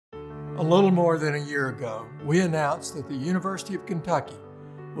A little more than a year ago, we announced that the University of Kentucky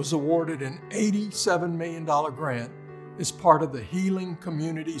was awarded an $87 million grant as part of the Healing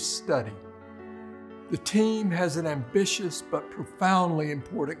Communities Study. The team has an ambitious but profoundly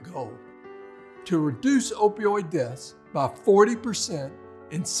important goal: to reduce opioid deaths by 40%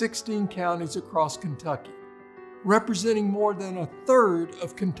 in 16 counties across Kentucky, representing more than a third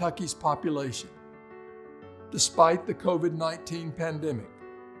of Kentucky's population. Despite the COVID-19 pandemic,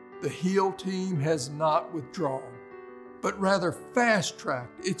 the HEAL team has not withdrawn, but rather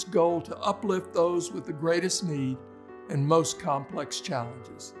fast-tracked its goal to uplift those with the greatest need and most complex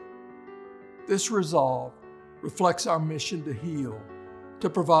challenges. This resolve reflects our mission to heal, to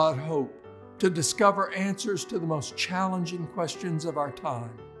provide hope, to discover answers to the most challenging questions of our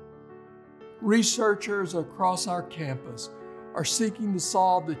time. Researchers across our campus are seeking to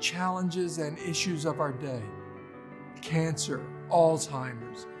solve the challenges and issues of our day: cancer,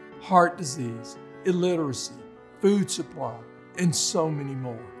 Alzheimer's, heart disease, illiteracy, food supply, and so many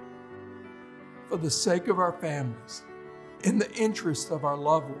more. For the sake of our families, in the interest of our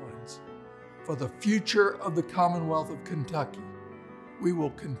loved ones, for the future of the Commonwealth of Kentucky, we will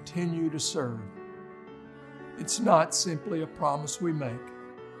continue to serve. It's not simply a promise we make.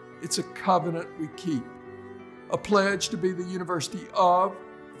 It's a covenant we keep, a pledge to be the university of,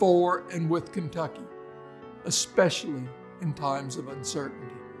 for, and with Kentucky, especially in times of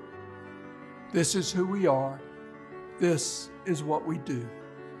uncertainty. This is who we are. This is what we do.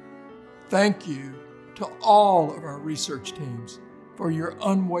 Thank you to all of our research teams for your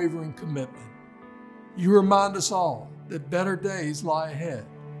unwavering commitment. You remind us all that better days lie ahead.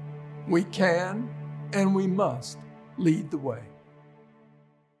 We can and we must lead the way.